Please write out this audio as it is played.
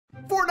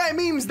Fortnite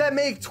memes that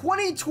make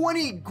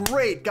 2020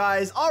 great,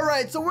 guys. All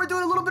right, so we're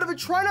doing a little bit of a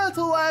try not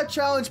to laugh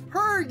challenge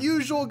per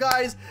usual,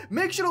 guys.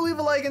 Make sure to leave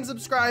a like and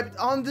subscribe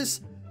on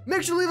this.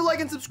 Make sure to leave a like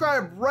and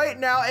subscribe right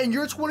now, and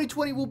your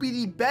 2020 will be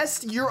the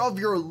best year of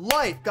your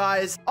life,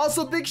 guys.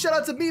 Also, big shout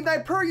out to Meme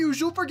Night per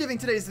usual for giving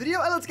today's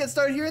video, and let's get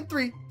started here in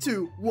 3,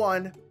 2,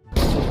 1.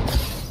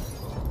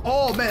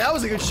 Oh man, that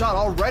was a good shot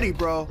already,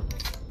 bro.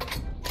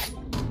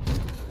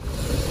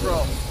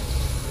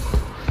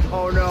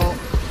 Oh no.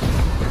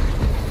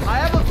 I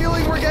have a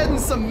feeling we're getting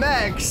some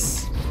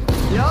mechs.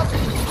 Yup.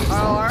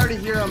 Oh, I already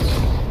hear him.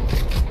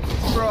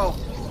 Bro.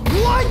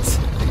 What?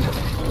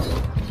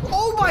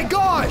 Oh my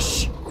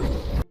gosh.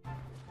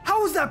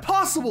 How is that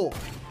possible?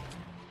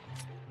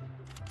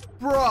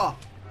 Bruh.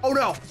 Oh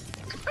no.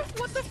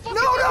 What the fuck?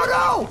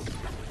 No.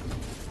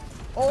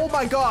 Oh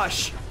my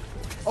gosh.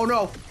 Oh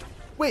no.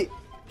 Wait.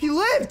 He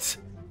lived.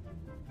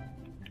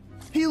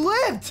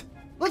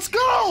 Let's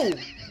go.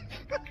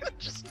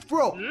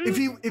 Bro, if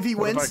he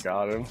wins. I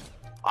got him.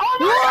 Oh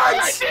my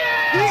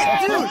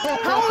God, Dude,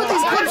 how are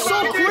these clips so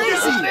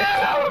crazy?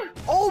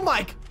 Oh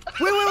my.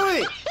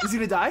 Wait. Is he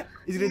gonna die?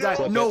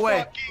 No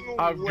way.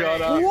 I've got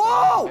up.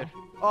 Whoa.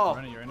 Oh.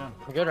 Right now.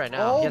 We're good right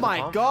now. Oh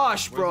my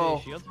gosh, bro.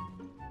 Where's the shield?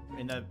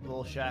 In the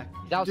little shack.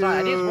 He's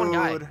outside. I think it's one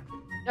guy. Dude.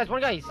 Yeah, it's one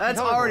guy. That's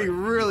already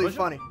really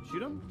funny.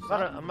 Shoot him?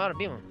 I'm out of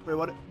beam him. Wait,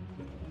 what?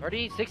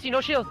 30, 60,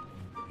 no shield.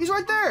 He's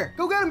right there.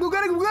 Go get him.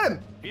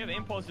 If you have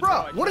impulse,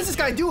 Bro, what is this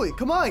guy doing?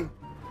 Come on.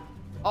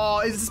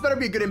 Oh, this better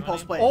be a good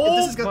impulse play. Oh, if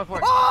this is good.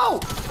 Oh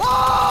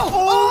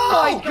Oh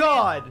my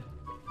God.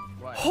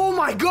 Oh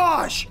my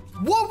gosh.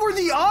 What were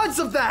the odds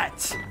of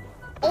that?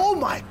 Oh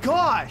my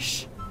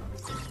gosh.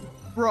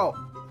 Bro.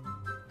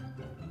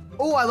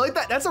 Oh, I like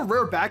that. That's a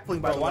rare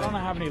backfling, by the way. Why don't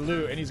I have any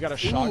loot? And he's got a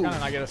shotgun,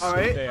 and I get a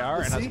right, scoop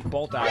AR, and let's see. that's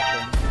bolt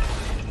action.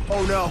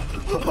 Oh no.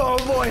 Oh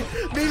boy.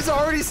 Memes are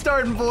already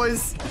starting,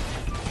 boys.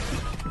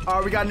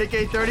 Alright, we got Nick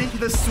 830.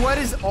 The sweat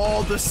is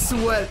all the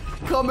sweat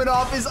coming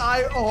off his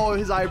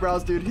his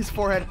eyebrows, dude. His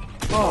forehead.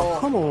 Oh,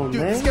 come on,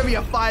 dude, man. This is gonna be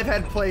a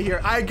 5-head play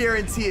here. I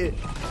guarantee it.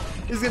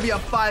 This is gonna be a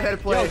 5-head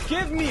play. Yo,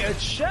 give me a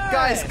chance.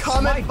 Guys,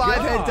 comment My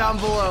 5-head God. down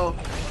below.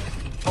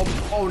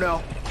 Oh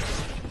no.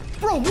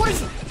 Bro, what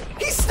is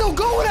he's still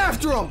going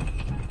after him.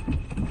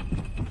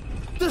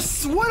 The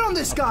sweat on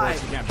this guy. You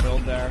can't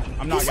build there.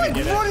 I'm not He's gonna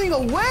like get running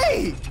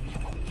away.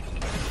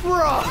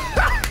 Bro.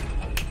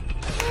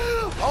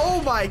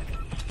 Oh my.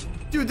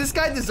 Dude, this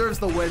guy deserves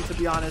the win, to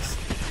be honest.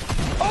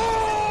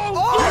 Oh,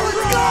 let's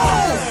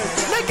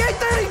go! Nick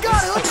 830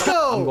 got it, let's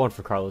go! I'm going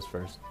for Carlos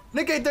first.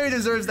 Nick 830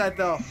 deserves that,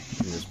 though.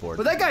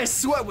 But that guy's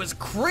sweat was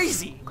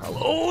crazy.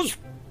 Carlos!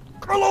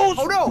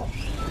 Oh, no!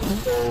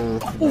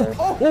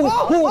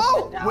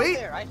 Oh! Wait,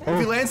 if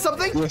he lands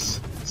something? Yes.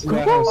 Oh,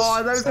 I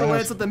thought he was gonna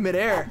land something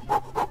midair.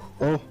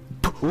 Wait,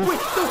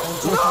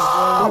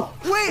 no!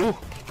 Wait!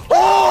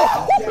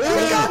 Oh! We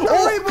got the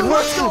reboot,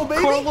 let's go,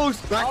 baby! Carlos!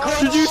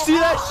 Did you see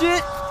that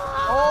shit?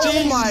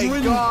 Oh my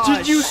gosh!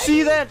 Did you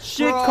see that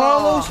shit, Bro.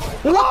 Carlos?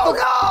 Oh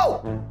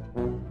no!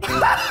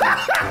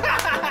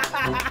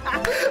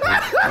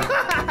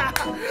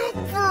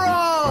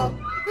 Bro!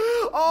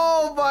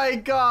 Oh my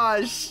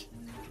gosh!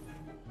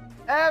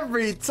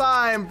 Every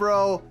time,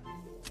 bro.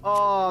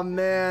 Oh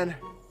man.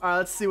 Alright,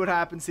 let's see what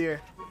happens here.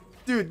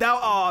 Dude,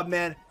 oh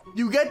man.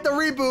 You get the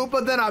reboot,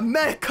 but then a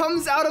mech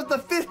comes out of the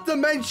 5th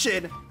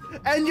dimension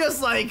and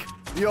just like,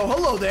 yo,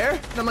 hello there.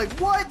 And I'm like,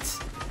 what?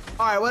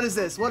 Alright, what is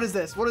this? What is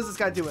this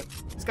guy doing?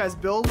 This guy's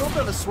build, a little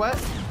bit of a sweat.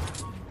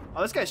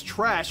 Oh, this guy's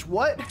trash.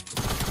 What?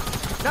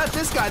 Not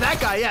this guy, that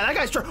guy. Yeah, that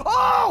guy's trash.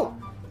 Oh!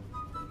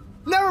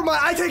 Never mind.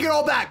 I take it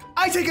all back.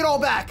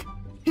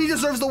 He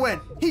deserves the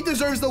win.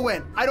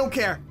 I don't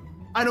care.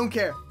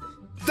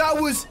 That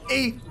was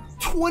a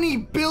 20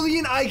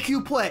 billion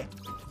IQ play.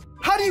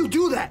 How do you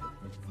do that?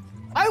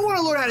 I want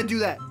to learn how to do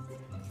that.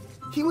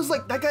 He was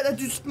like, that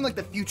dude's from like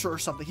the future or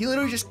something. He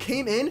literally just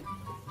came in,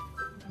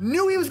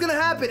 knew he was gonna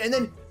happen, and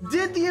then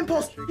did the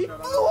impulse. He flew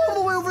all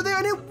the way over there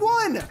and it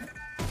won.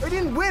 Or he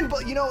didn't win,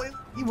 but you know,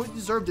 he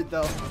deserved it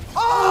though.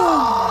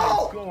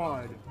 Oh! Oh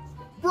my God.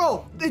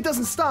 Bro, it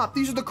doesn't stop.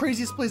 These are the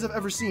craziest plays I've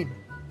ever seen.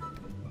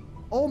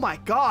 Oh my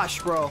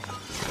gosh, bro.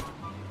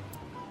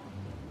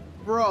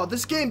 Bro,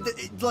 this game,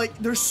 like,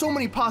 there's so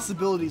many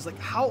possibilities. Like,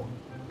 how?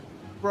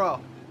 Bro,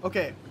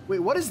 okay. Wait,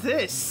 what is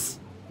this?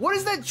 What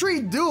is that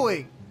tree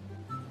doing?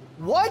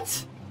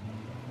 What?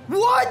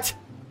 What?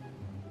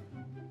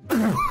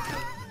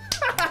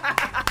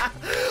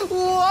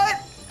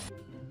 What?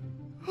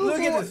 Look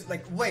at this.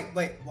 Like, wait.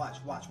 Watch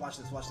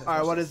this. All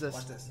right, what is this?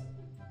 Watch this.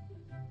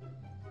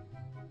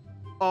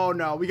 Oh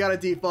no, we got a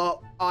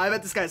default. Oh, I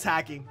bet this guy's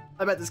hacking.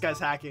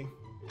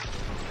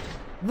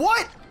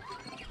 What?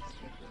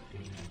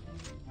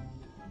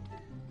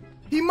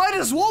 He might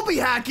as well be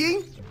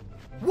hacking.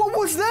 What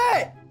was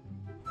that?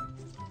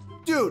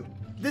 Dude,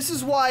 this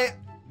is why.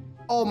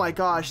 Oh my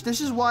gosh, this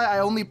is why I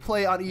only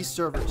play on East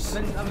servers.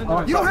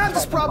 You don't have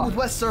this problem with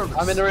West servers.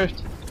 I'm in the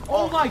rift.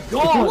 Oh my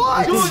God!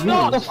 What? Dude,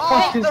 no! What the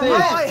fuck is Bro,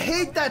 this? I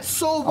hate that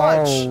so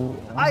much.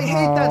 I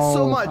hate that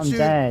so much, I'm dude.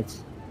 dead.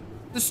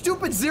 The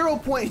stupid 0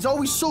 point is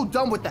always so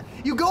dumb with that.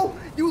 You go,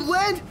 you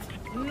land.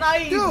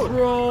 Nice, Dude.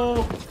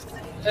 bro.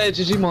 Hey,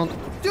 GG, man.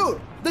 Dude,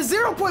 the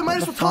 0 point might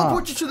as well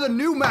teleport you to the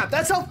new map.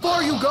 That's how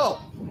far you go.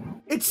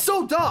 It's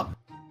so dumb.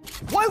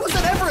 Why was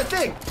that ever a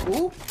thing?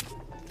 Ooh.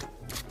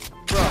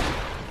 Bro.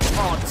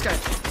 Oh, this guy.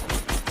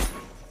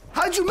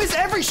 How'd you miss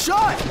every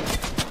shot?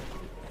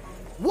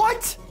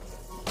 What?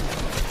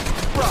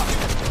 Bro.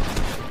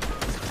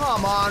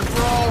 Come on,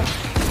 bro.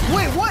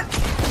 Wait, what?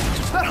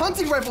 That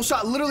hunting rifle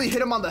shot literally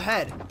hit him on the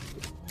head.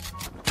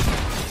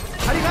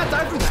 How did he not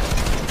die from that?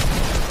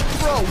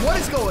 Bro, what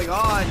is going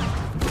on?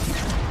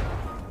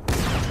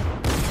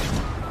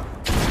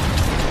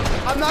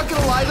 I'm not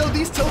gonna lie though,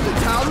 these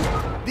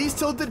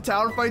tilted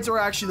town fights are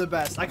actually the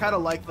best. I kind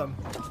of like them.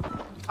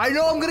 I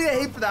know I'm gonna get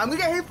hate for that. I'm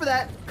gonna get hate for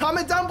that.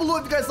 Comment down below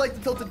if you guys like the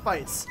tilted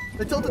fights.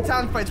 The tilted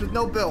town fights with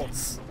no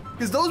builds.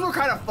 Because those were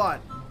kind of fun.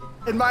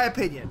 In my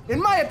opinion.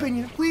 In my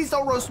opinion. Please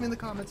don't roast me in the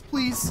comments.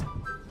 Please.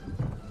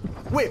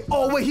 Wait.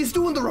 Oh, wait. He's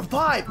doing the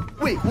revive.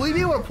 Wait. Will he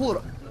be able to pull it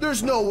off?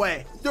 There's no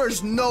way.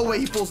 There's no way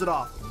he pulls it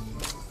off.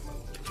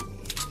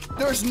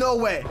 There's no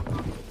way.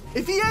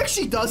 If he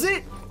actually does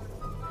it.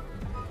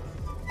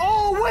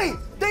 Oh, wait.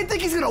 They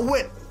think he's gonna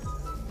win.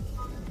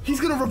 He's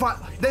gonna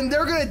revive. Then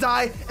they're gonna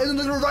die. And then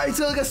they're gonna revive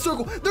into like a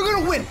circle. They're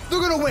gonna win. They're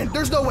gonna win.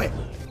 There's no way.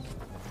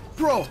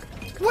 Bro.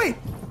 Wait.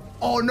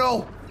 Oh,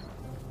 no.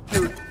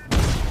 Dude.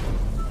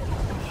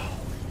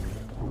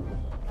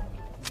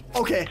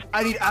 Okay.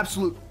 I need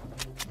absolute.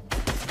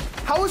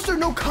 How is there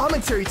no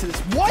commentary to this?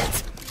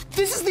 What?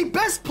 This is the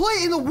best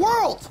play in the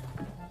world.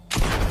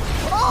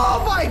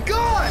 Oh, my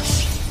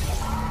gosh.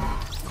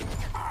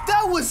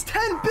 That was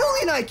 10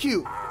 billion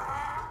IQ.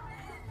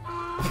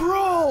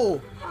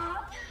 Bro.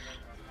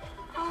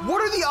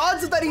 What are the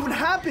odds of that even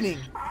happening?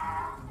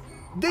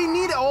 They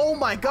need, oh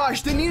my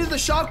gosh, they needed the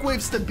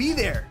shockwaves to be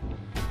there.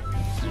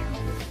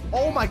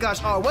 Oh my gosh,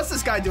 oh, what's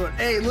this guy doing?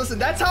 Hey, listen,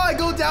 that's how I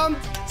go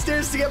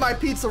downstairs to get my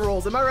pizza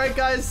rolls. Am I right,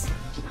 guys?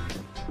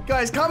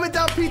 Guys, comment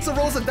down pizza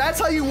rolls if that's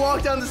how you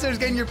walk down the stairs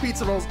getting your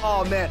pizza rolls.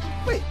 Oh man,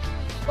 wait.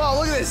 Oh,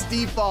 look at this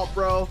default,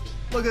 bro.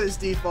 Look at this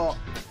default.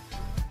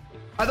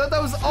 I thought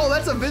that was, oh,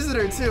 that's a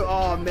visitor too.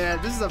 Oh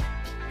man, this is a,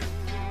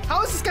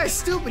 how is this guy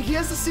stupid? He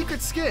has the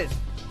secret skin.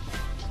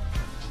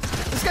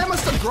 This guy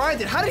must have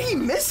grinded. How did he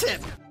miss him?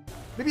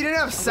 Maybe he didn't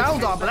have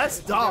sound on, but that's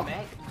dumb.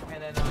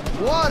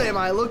 What am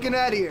I looking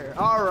at here?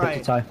 All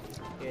right.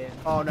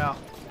 Oh no.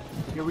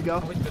 Here we go.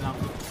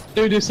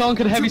 Dude, if someone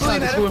could heavy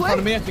snipe this in front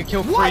of me, I could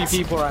kill What? 3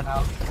 people right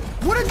now.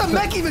 Where did the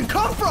mech even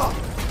come from?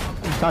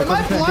 Am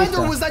I blind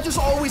or was that just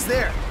always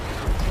there?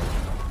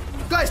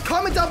 Guys,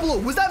 comment down below.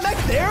 Was that mech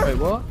there? Wait,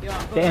 what?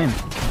 Damn.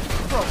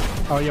 Bro.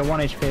 Oh, you're 1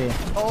 HP.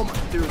 Oh my,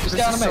 dude. Just this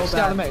get on is the mech, so just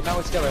get on the bad. mech. Now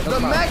let's go. The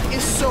mech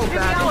is so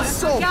bad. It's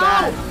so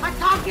bad. I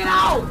can't get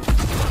out!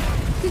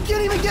 He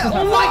can't even get.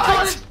 Oh my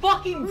god, it's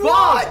fucking bugged!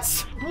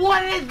 What?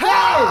 What is this?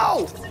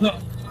 How?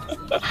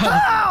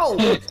 How?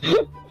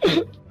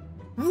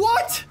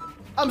 What?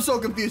 I'm so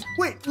confused.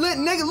 Wait, look at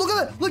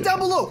that. Look down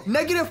below.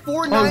 Negative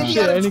 490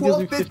 out of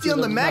 1250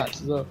 on the mech.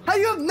 How do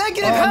you have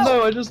negative health?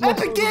 No, I just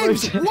Epic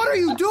Games, what are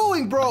you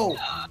doing, bro?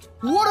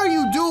 What are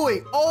you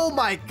doing? Oh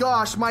my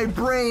gosh, my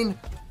brain.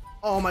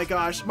 Oh my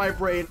gosh, my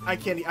brain. I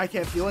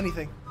can't feel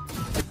anything.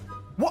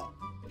 What?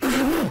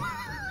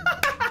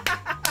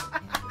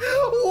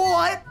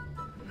 What?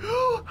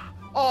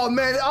 Oh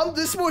man,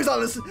 this boy's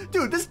on this.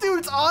 Dude, this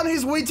dude's on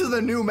his way to the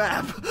new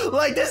map.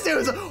 Like this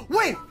dude's.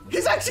 Wait,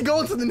 he's actually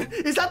going to the.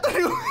 Is that the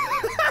new?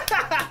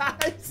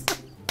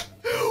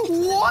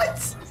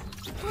 What?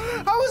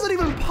 How is that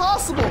even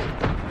possible?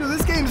 Dude,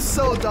 this game is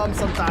so dumb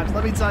sometimes.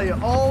 Let me tell you.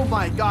 Oh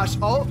my gosh.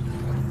 Oh,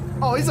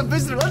 he's a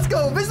visitor. Let's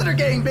go, visitor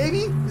gang,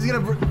 baby. He's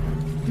gonna.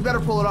 You better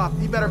pull it off.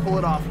 You better pull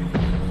it off.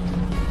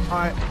 All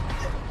right.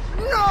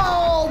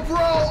 No, bro.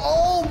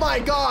 Oh my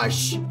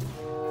gosh.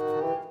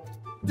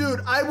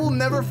 Dude, I will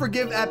never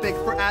forgive Epic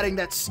for adding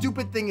that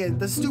stupid thing in.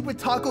 The stupid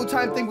taco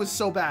time thing was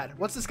so bad.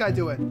 What's this guy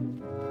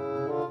doing?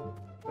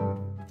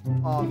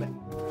 Oh, man.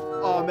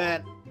 Oh,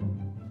 man.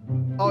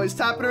 Oh, he's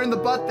tapping her in the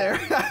butt there.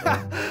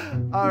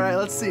 All right,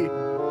 let's see.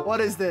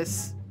 What is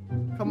this?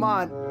 Come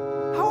on.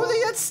 How are they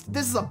yet?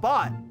 This is a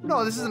bot.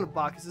 No, this isn't a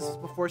bot because this is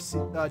before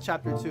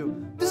chapter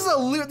 2. This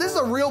is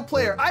a real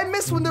player. I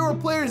miss when there were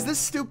players this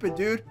stupid,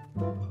 dude.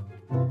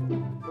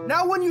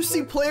 Now when you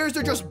see players,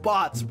 they're just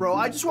bots, bro.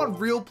 I just want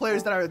real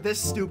players that are this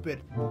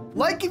stupid.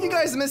 Like if you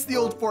guys missed the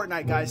old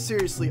Fortnite, guys.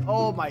 Seriously.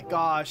 Oh my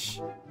gosh.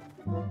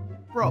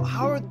 Bro,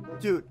 how are...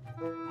 Dude.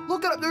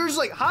 Look at... They're just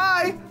like,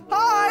 hi.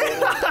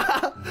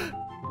 Hi.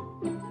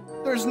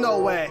 There's no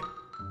way.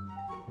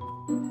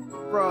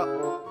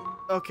 Bro.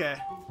 Okay.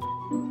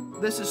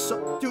 This is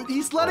so... Dude,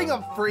 he's letting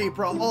him free,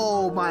 bro.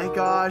 Oh my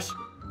gosh.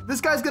 This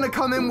guy's gonna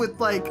come in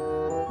with like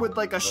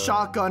a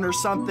shotgun or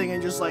something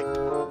and just like...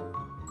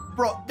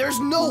 Bro, there's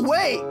no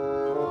way.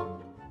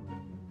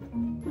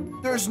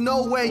 There's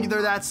no way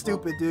they're that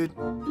stupid, dude.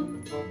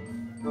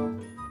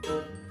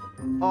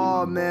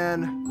 Oh,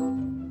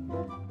 man.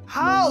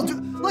 How?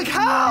 Dude, like,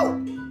 how?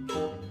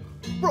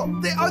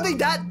 Bro, are they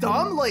that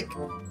dumb? Like,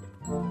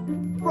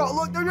 Bro,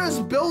 look, they're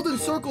just building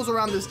circles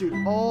around this dude.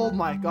 Oh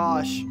my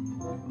gosh.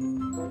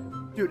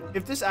 Dude,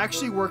 if this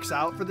actually works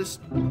out for this...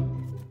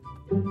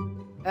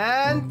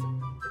 And...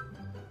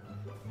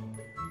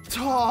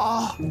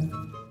 Oh.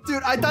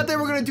 Dude, I thought they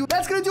were gonna do...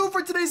 That's gonna do it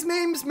for today's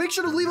memes. Make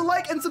sure to leave a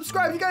like and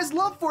subscribe if you guys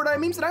love Fortnite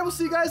memes, and I will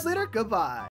see you guys later. Goodbye.